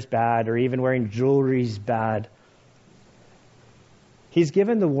your hair is bad or even wearing jewelry is bad. He's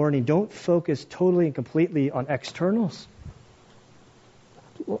given the warning, don't focus totally and completely on externals.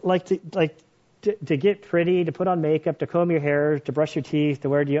 To get pretty, to put on makeup, to comb your hair, to brush your teeth, to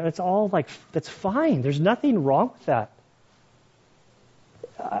wear deodorant, it's all that's fine. There's nothing wrong with that.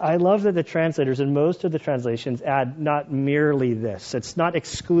 I love that the translators, and most of the translations, add not merely this. It's not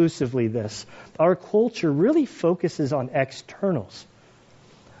exclusively this. Our culture really focuses on externals.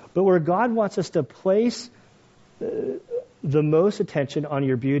 But where God wants us to place the most attention on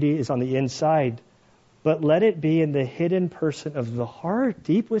your beauty is on the inside. But let it be in the hidden person of the heart,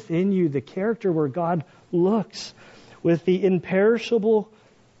 deep within you, the character where God looks. With the imperishable.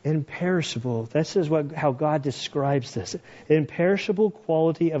 This is how God describes this. Imperishable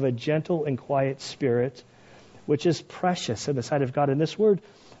quality of a gentle and quiet spirit, which is precious in the sight of God. And this word,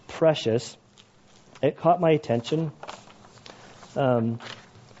 precious, it caught my attention.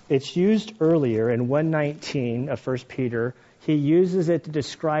 It's used earlier in 1:19 of 1 Peter. He uses it to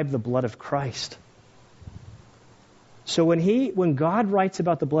describe the blood of Christ. So when God writes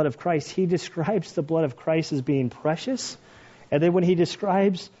about the blood of Christ, he describes the blood of Christ as being precious. And then when he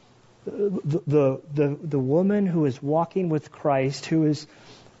describes the woman who is walking with Christ, who is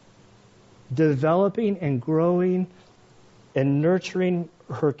developing and growing and nurturing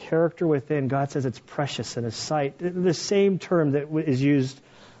her character within, God says it's precious in his sight. The same term that is used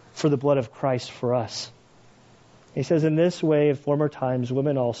for the blood of Christ for us. He says, in this way, in former times,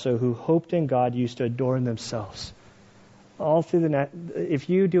 women also who hoped in God used to adorn themselves. All through if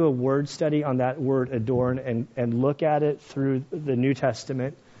you do a word study on that word adorn and look at it through the New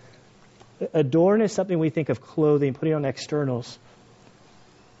Testament, adorn is something we think of clothing, putting on externals.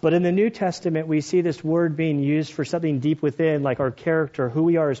 But in the New Testament, we see this word being used for something deep within, like our character, who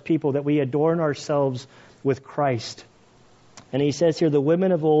we are as people, that we adorn ourselves with Christ. And he says here, the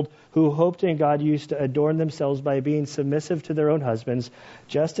women of old who hoped in God used to adorn themselves by being submissive to their own husbands,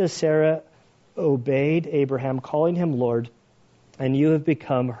 just as Sarah obeyed Abraham, calling him Lord, and you have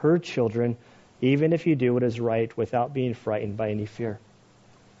become her children, even if you do what is right without being frightened by any fear.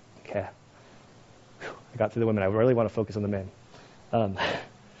 Okay. I got through the women. I really want to focus on the men.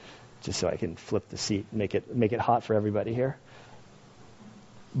 Just so I can flip the seat and make it hot for everybody here.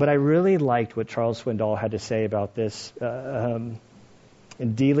 But I really liked what Charles Swindoll had to say about this in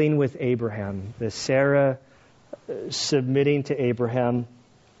dealing with Abraham, the Sarah submitting to Abraham.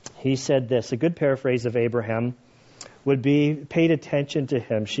 He said this, a good paraphrase of Abraham would be, paid attention to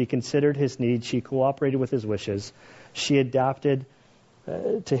him. She considered his needs. She cooperated with his wishes. She adapted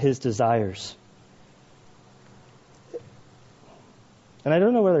to his desires. And I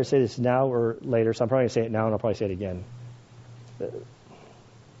don't know whether I say this now or later, so I'm probably going to say it now and I'll probably say it again.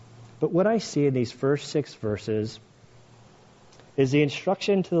 But what I see in these first 6 verses is the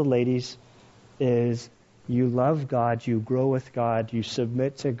instruction to the ladies is you love God, you grow with God, you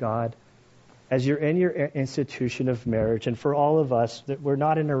submit to God as you're in your institution of marriage. And for all of us, that we're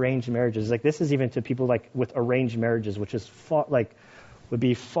not in arranged marriages. Like this is even to people like with arranged marriages, which is would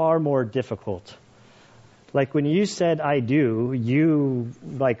be far more difficult. Like when you said I do, you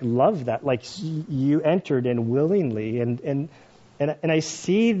love that. Like you entered in willingly. And I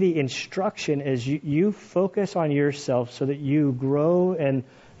see the instruction as you focus on yourself so that you grow and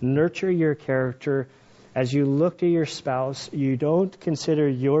nurture your character. As you look to your spouse, you don't consider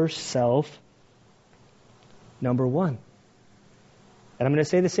yourself number one. And I'm going to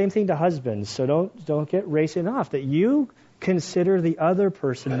say the same thing to husbands, so don't get racing off, that you consider the other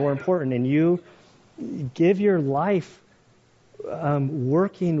person more important, and you give your life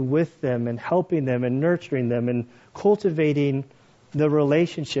working with them and helping them and nurturing them and cultivating the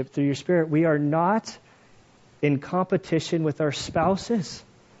relationship through your Spirit. We are not in competition with our spouses.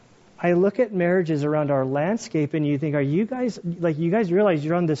 I look at marriages around our landscape and you think, you guys realize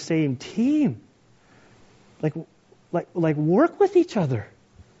you're on the same team. Like work with each other.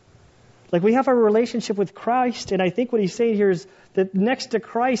 Like we have our relationship with Christ, and I think what he's saying here is that next to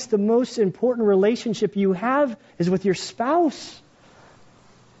Christ, the most important relationship you have is with your spouse.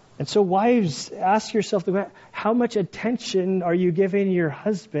 And so wives, ask yourself, how much attention are you giving your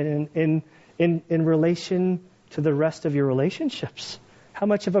husband in relation to the rest of your relationships? How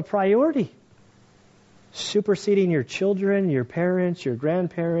much of a priority? Superseding your children, your parents, your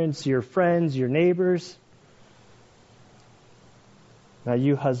grandparents, your friends, your neighbors. Now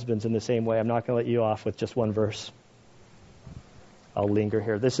you husbands in the same way. I'm not going to let you off with just one verse. I'll linger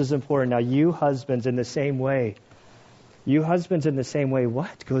here. This is important. Now you husbands in the same way. You husbands in the same way.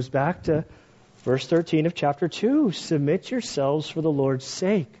 What? Goes back to verse 13 of chapter 2. Submit yourselves for the Lord's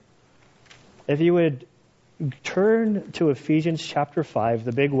sake. If you would turn to Ephesians chapter 5,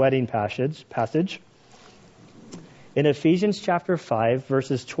 the big wedding passage. In Ephesians chapter 5,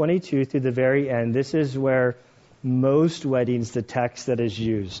 verses 22 through the very end, this is where most weddings, the text that is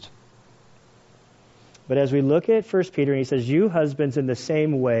used. But as we look at 1 Peter, he says, you husbands in the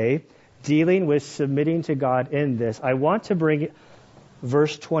same way, dealing with submitting to God in this. I want to bring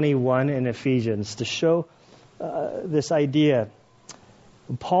verse 21 in Ephesians to show this idea.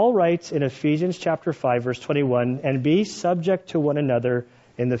 Paul writes in Ephesians chapter 5, verse 21, and be subject to one another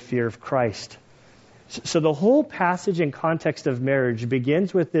in the fear of Christ. So the whole passage and context of marriage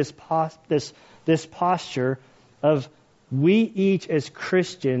begins with this posture of we each as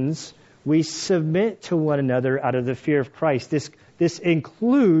Christians, we submit to one another out of the fear of Christ. This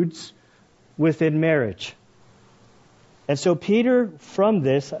includes within marriage. And so Peter, from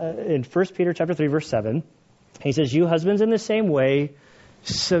this, in 1 Peter chapter 3, verse 7, he says, you husbands in the same way,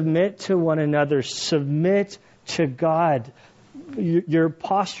 submit to one another, submit to God. Your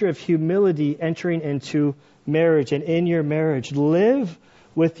posture of humility entering into marriage, and in your marriage, live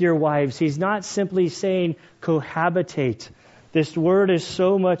with your wives. He's not simply saying cohabitate. This word is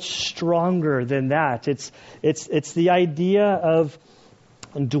so much stronger than that. It's the idea of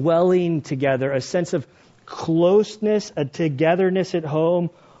dwelling together, a sense of closeness, a togetherness at home,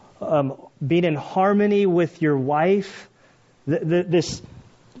 being in harmony with your wife.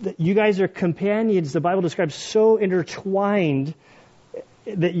 You guys are companions. The Bible describes so intertwined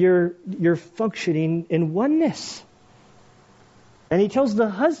that you're functioning in oneness. And he tells the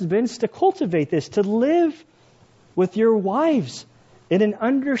husbands to cultivate this, to live with your wives in an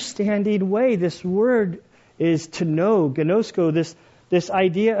understanding way. This word is to know, gnosko, this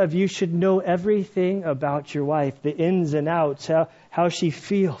idea of you should know everything about your wife, the ins and outs, how she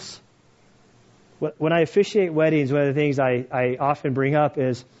feels. When I officiate weddings, one of the things I often bring up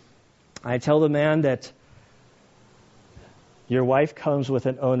is I tell the man that your wife comes with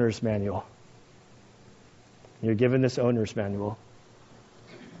an owner's manual. You're given this owner's manual.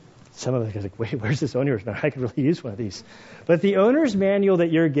 Some of them are like, wait, where's this owner's manual? I could really use one of these. But the owner's manual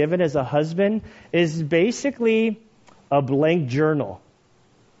that you're given as a husband is basically a blank journal.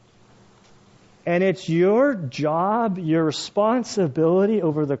 And it's your job, your responsibility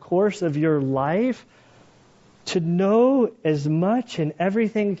over the course of your life to know as much and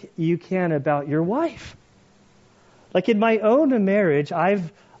everything you can about your wife. Like in my own marriage,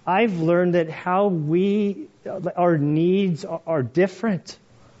 I've learned that our needs are different.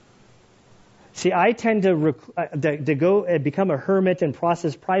 See, I tend to go and become a hermit and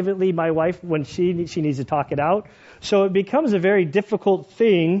process privately my wife when she needs to talk it out. So it becomes a very difficult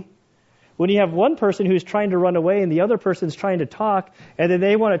thing when you have one person who's trying to run away and the other person's trying to talk, and then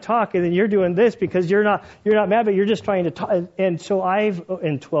they want to talk, and then you're doing this because you're not mad, but you're just trying to talk. And so I've,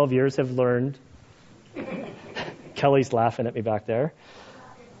 in 12 years, have learned, Kelly's laughing at me back there.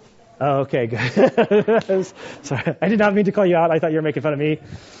 Oh, okay, good. Sorry, I did not mean to call you out. I thought you were making fun of me.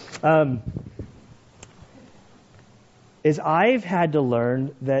 Is I've had to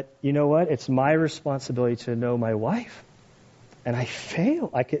learn that, you know what? It's my responsibility to know my wife. And I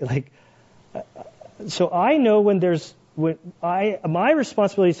fail. So I know my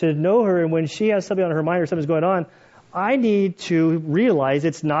responsibility is to know her, and when she has something on her mind or something's going on, I need to realize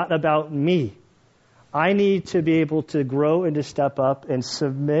it's not about me. I need to be able to grow and to step up and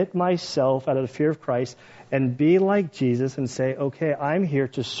submit myself out of the fear of Christ and be like Jesus and say, okay, I'm here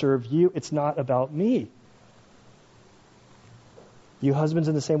to serve you. It's not about me. You husbands,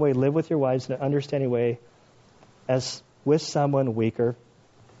 in the same way, live with your wives in an understanding way as with someone weaker.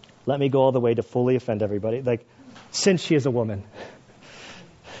 Let me go all the way to fully offend everybody. Since she is a woman.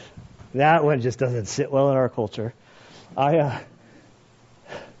 That one just doesn't sit well in our culture.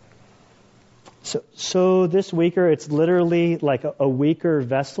 So this weaker, it's literally like a weaker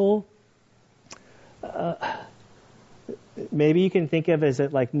vessel. Maybe you can think of it as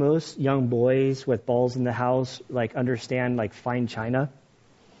that, like most young boys with balls in the house, understand fine china.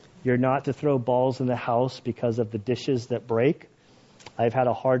 You're not to throw balls in the house because of the dishes that break. I've had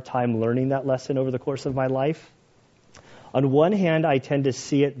a hard time learning that lesson over the course of my life. On one hand, I tend to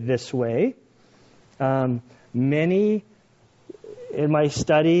see it this way. Many in my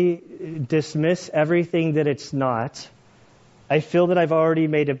study dismiss everything that it's not. I feel that I've already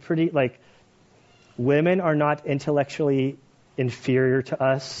made a pretty, women are not intellectually inferior to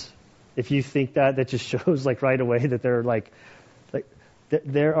us. If you think that just shows right away that they're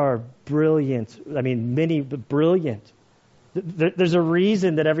there are brilliant, many brilliant. There's a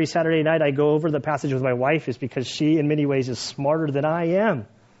reason that every Saturday night I go over the passage with my wife is because she in many ways is smarter than I am.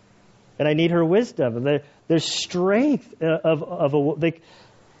 And I need her wisdom. There's strength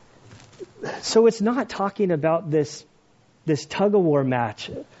so it's not talking about this tug of war match.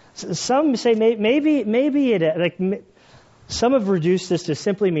 Some say maybe it some have reduced this to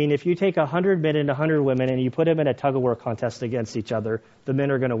simply mean if you take 100 men and 100 women and you put them in a tug of war contest against each other, the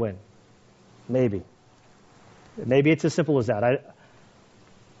men are going to win. Maybe it's as simple as that.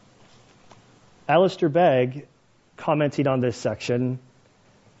 Alistair Begg, commenting on this section,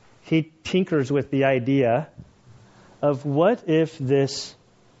 he tinkers with the idea of what if this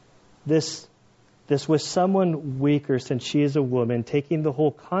was someone weaker, since she is a woman, taking the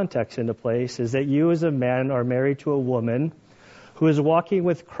whole context into place, is that you as a man are married to a woman who is walking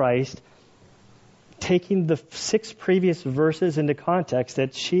with Christ, taking the 6 previous verses into context,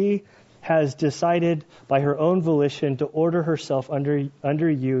 that she has decided by her own volition to order herself under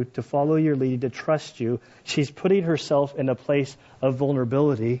you, to follow your lead, to trust you. She's putting herself in a place of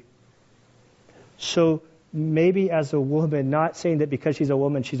vulnerability. So maybe as a woman, not saying that because she's a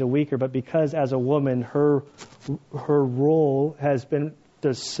woman she's a weaker, but because as a woman her role has been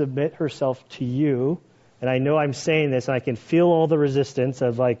to submit herself to you. And I know I'm saying this and I can feel all the resistance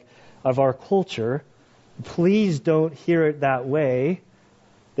of our culture. Please don't hear it that way.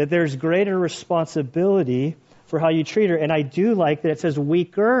 That there's greater responsibility for how you treat her. And I do like that it says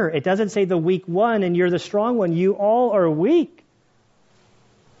weaker. It doesn't say the weak one and you're the strong one. You all are weak.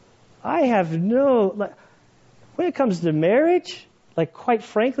 When it comes to marriage, quite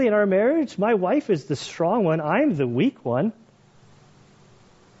frankly, in our marriage, my wife is the strong one. I'm the weak one.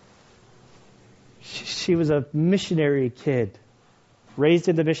 She was a missionary kid, raised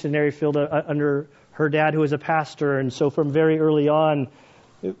in the missionary field under her dad, who was a pastor. And so from very early on,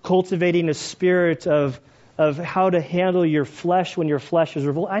 cultivating a spirit of how to handle your flesh when your flesh is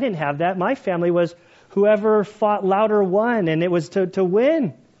revolt. I didn't have that. My family was whoever fought louder won, and it was to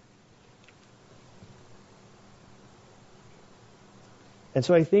win. And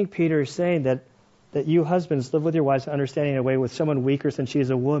so I think Peter is saying that you husbands live with your wives understanding in a way with someone weaker since she is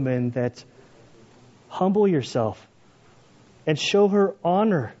a woman, that humble yourself and show her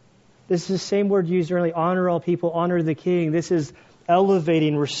honor. This is the same word used earlier, honor all people, honor the king. This is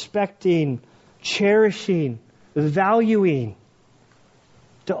elevating, respecting, cherishing, valuing.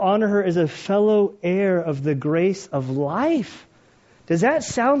 To honor her as a fellow heir of the grace of life. Does that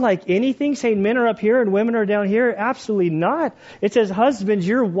sound like anything, saying men are up here and women are down here? Absolutely not. It says, husbands,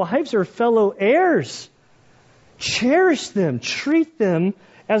 your wives are fellow heirs. Cherish them, treat them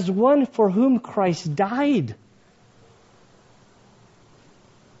as one for whom Christ died.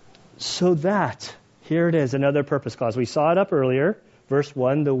 So that, here it is, another purpose clause. We saw it up earlier. Verse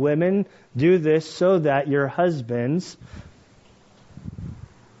 1, the women do this so that your husbands,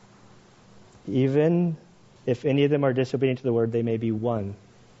 even if any of them are disobedient to the word, they may be won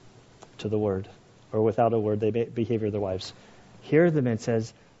to the word. Or without a word, they may behave their wives. Here the man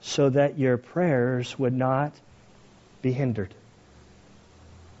says, so that your prayers would not be hindered.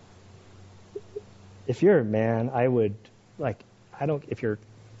 If you're a man, I would, if you're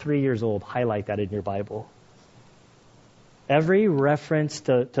 3 years old, highlight that in your Bible. Every reference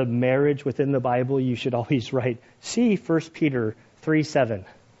to marriage within the Bible, you should always write, see 1 Peter 3:7.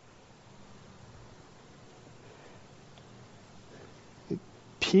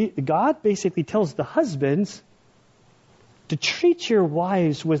 God basically tells the husbands to treat your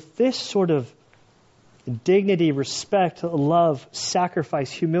wives with this sort of dignity, respect, love, sacrifice,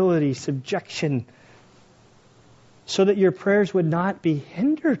 humility, subjection, so that your prayers would not be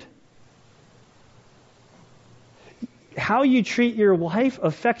hindered. How you treat your wife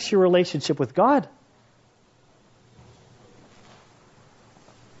affects your relationship with God.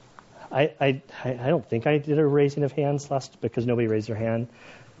 I don't think I did a raising of hands last because nobody raised their hand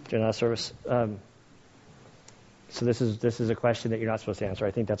during last service. So this is a question that you're not supposed to answer.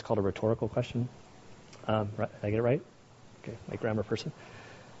 I think that's called a rhetorical question. Did I get it right? Okay, like grammar person.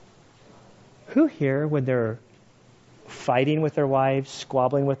 Who here, when they're fighting with their wives,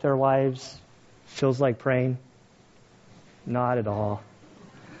 squabbling with their wives, feels like praying? Not at all.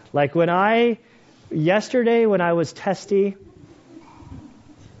 Like yesterday when I was testy,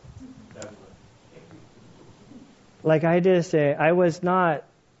 I was not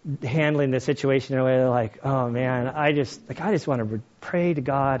handling the situation in a way like, oh man, I just want to pray to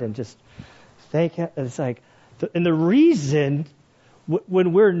God and just thank Him. It's like, and the reason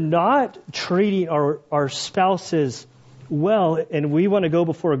when we're not treating our spouses well and we want to go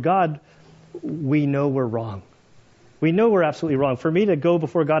before God, we know we're wrong. We know we're absolutely wrong. For me to go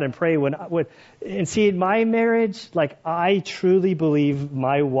before God and pray and see in my marriage, I truly believe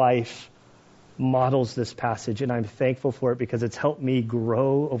my wife models this passage, and I'm thankful for it because it's helped me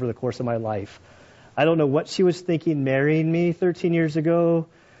grow over the course of my life. I don't know what she was thinking marrying me 13 years ago.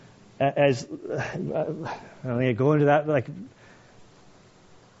 As I don't go into that,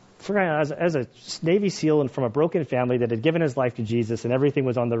 as a Navy SEAL and from a broken family that had given his life to Jesus and everything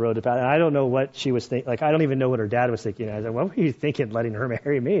was on the road to path. And I don't know what she was thinking. I don't even know what her dad was thinking. I was like, what were you thinking letting her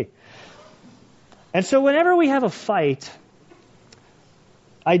marry me? And so whenever we have a fight,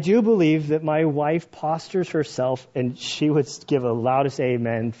 I do believe that my wife postures herself, and she would give a loudest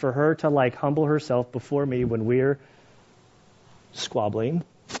amen, for her to humble herself before me when we're squabbling.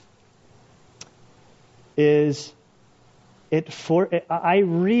 I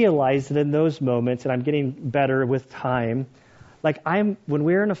realize that in those moments, and I'm getting better with time, when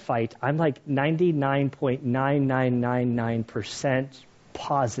we're in a fight, I'm 99.9999%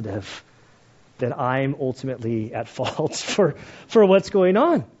 positive that I'm ultimately at fault for what's going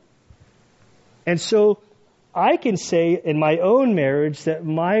on. And so I can say in my own marriage that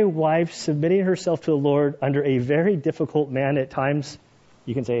my wife submitting herself to the Lord under a very difficult man at times,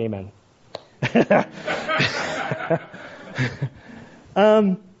 you can say amen.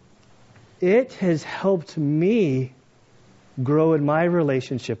 It has helped me grow in my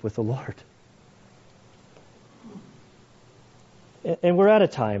relationship with the Lord. And we're out of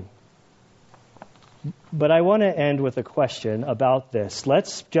time. But I want to end with a question about this.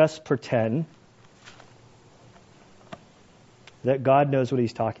 Let's just pretend that God knows what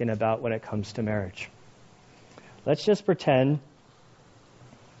He's talking about when it comes to marriage. Let's just pretend,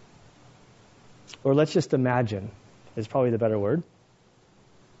 or let's just imagine, is probably the better word,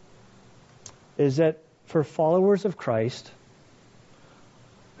 is that for followers of Christ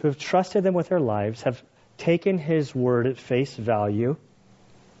who have trusted Him with their lives, have taken His word at face value,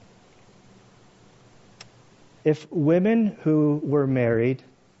 if women who were married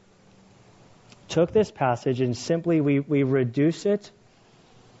took this passage and simply we reduce it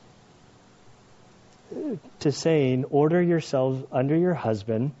to saying, order yourselves under your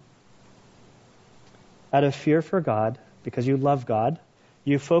husband out of fear for God, because you love God,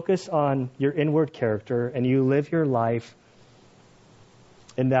 you focus on your inward character, and you live your life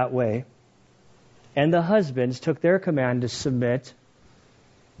in that way. And the husbands took their command to submit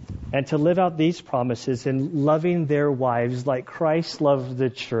and to live out these promises in loving their wives like Christ loved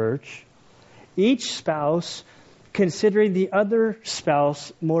the church, each spouse considering the other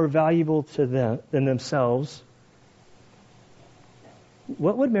spouse more valuable to them than themselves.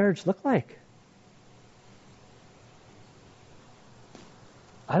 What would marriage look like?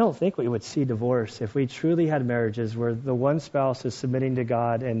 I don't think we would see divorce if we truly had marriages where the one spouse is submitting to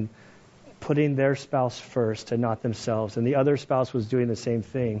God and putting their spouse first and not themselves, and the other spouse was doing the same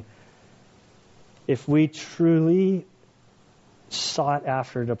thing. If we truly sought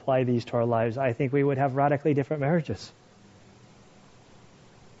after to apply these to our lives, I think we would have radically different marriages.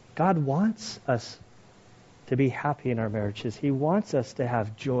 God wants us to be happy in our marriages. He wants us to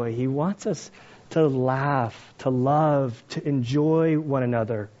have joy. He wants us to laugh, to love, to enjoy one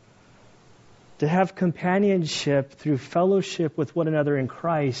another, to have companionship through fellowship with one another in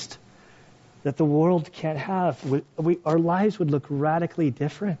Christ that the world can't have. Our lives would look radically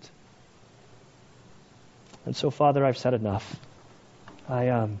different. And so, Father, I've said enough.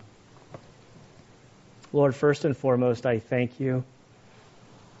 Lord, first and foremost, I thank you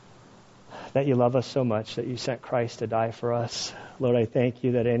that you love us so much that you sent Christ to die for us. Lord, I thank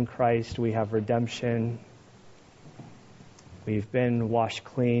you that in Christ we have redemption. We've been washed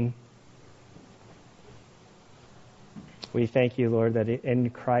clean. We thank you, Lord, that in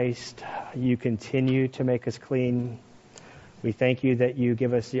Christ you continue to make us clean. We thank you that you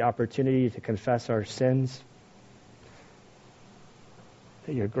give us the opportunity to confess our sins,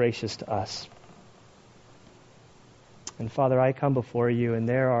 that you're gracious to us. And Father, I come before you, and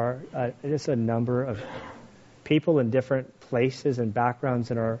there are just a number of people in different places and backgrounds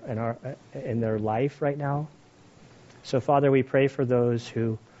in their life right now. So, Father, we pray for those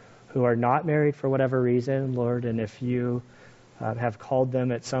who are not married for whatever reason, Lord, and if you have called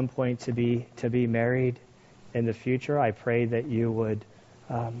them at some point to be married in the future, I pray that you would,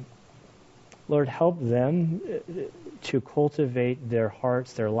 Lord, help them to cultivate their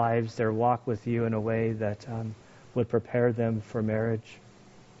hearts, their lives, their walk with you in a way that would prepare them for marriage.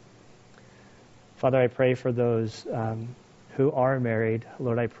 Father, I pray for those who are married.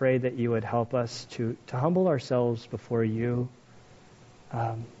 Lord, I pray that you would help us to humble ourselves before you.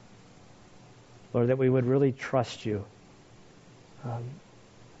 Lord, that we would really trust you.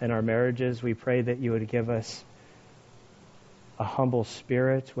 In our marriages, we pray that you would give us a humble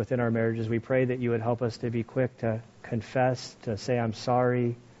spirit within our marriages. We pray that you would help us to be quick to confess, to say I'm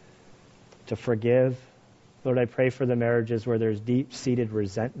sorry, to forgive. Lord, I pray for the marriages where there's deep-seated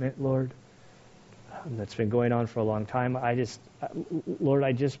resentment, Lord, that's been going on for a long time. Lord,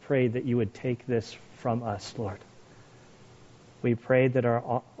 I just pray that you would take this from us, Lord. We pray that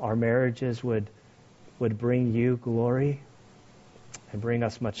our marriages would bring you glory and bring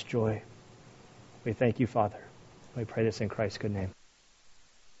us much joy. We thank you, Father. We pray this in Christ's good name.